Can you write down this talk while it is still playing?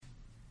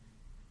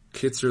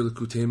Kitzur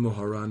Likutey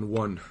Moharan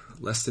 1,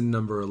 Lesson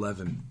number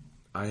 11.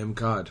 I am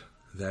God,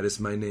 that is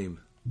my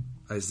name.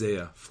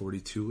 Isaiah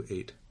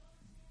 42:8.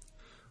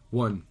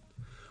 1.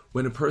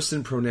 When a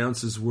person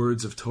pronounces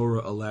words of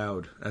Torah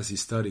aloud as he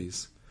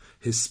studies,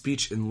 his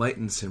speech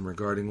enlightens him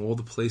regarding all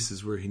the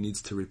places where he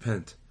needs to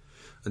repent,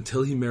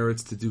 until he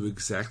merits to do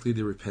exactly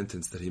the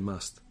repentance that he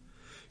must.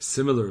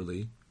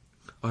 Similarly,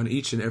 on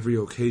each and every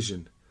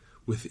occasion,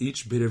 with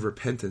each bit of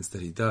repentance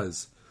that he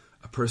does,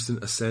 a person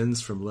ascends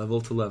from level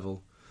to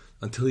level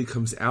until he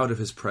comes out of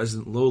his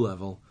present low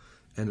level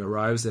and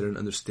arrives at an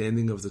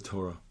understanding of the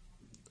Torah.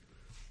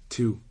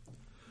 2.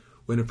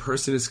 When a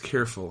person is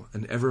careful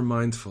and ever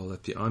mindful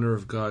that the honor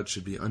of God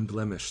should be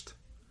unblemished,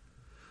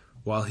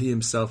 while he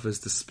himself is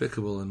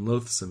despicable and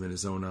loathsome in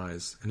his own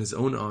eyes, and his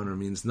own honor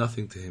means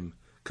nothing to him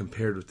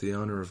compared with the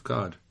honor of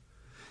God,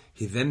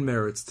 he then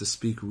merits to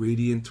speak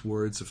radiant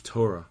words of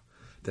Torah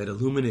that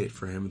illuminate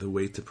for him the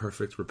way to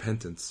perfect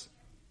repentance.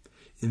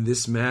 In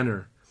this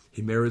manner,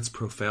 he merits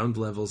profound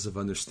levels of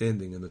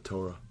understanding in the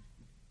Torah.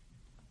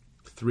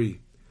 3.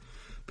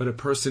 But a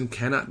person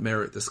cannot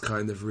merit this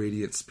kind of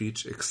radiant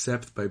speech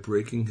except by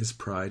breaking his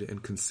pride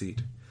and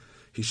conceit.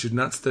 He should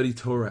not study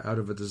Torah out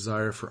of a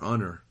desire for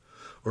honor,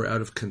 or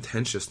out of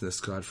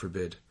contentiousness, God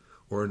forbid,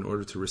 or in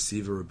order to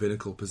receive a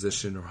rabbinical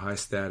position or high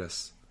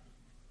status.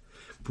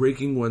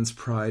 Breaking one's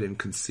pride and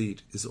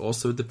conceit is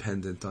also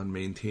dependent on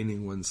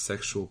maintaining one's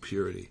sexual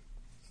purity.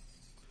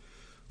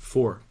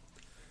 4.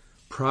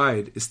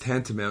 Pride is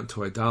tantamount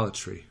to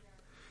idolatry.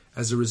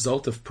 As a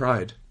result of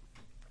pride,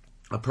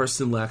 a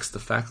person lacks the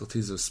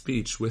faculties of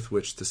speech with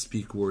which to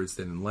speak words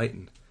that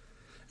enlighten,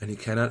 and he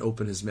cannot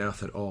open his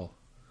mouth at all.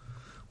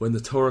 When the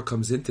Torah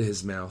comes into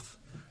his mouth,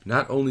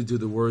 not only do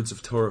the words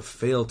of Torah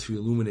fail to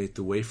illuminate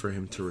the way for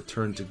him to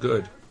return to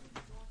good,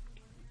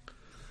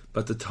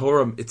 but the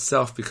Torah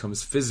itself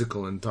becomes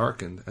physical and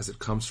darkened as it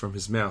comes from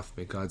his mouth.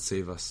 May God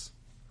save us.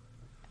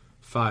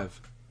 5.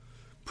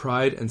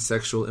 Pride and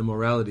sexual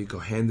immorality go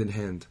hand in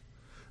hand.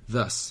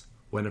 Thus,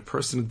 when a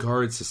person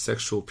guards his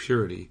sexual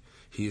purity,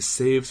 he is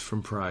saved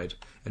from pride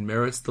and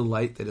merits the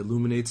light that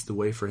illuminates the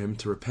way for him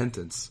to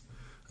repentance,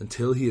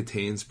 until he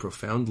attains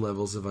profound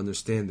levels of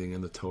understanding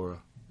in the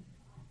Torah.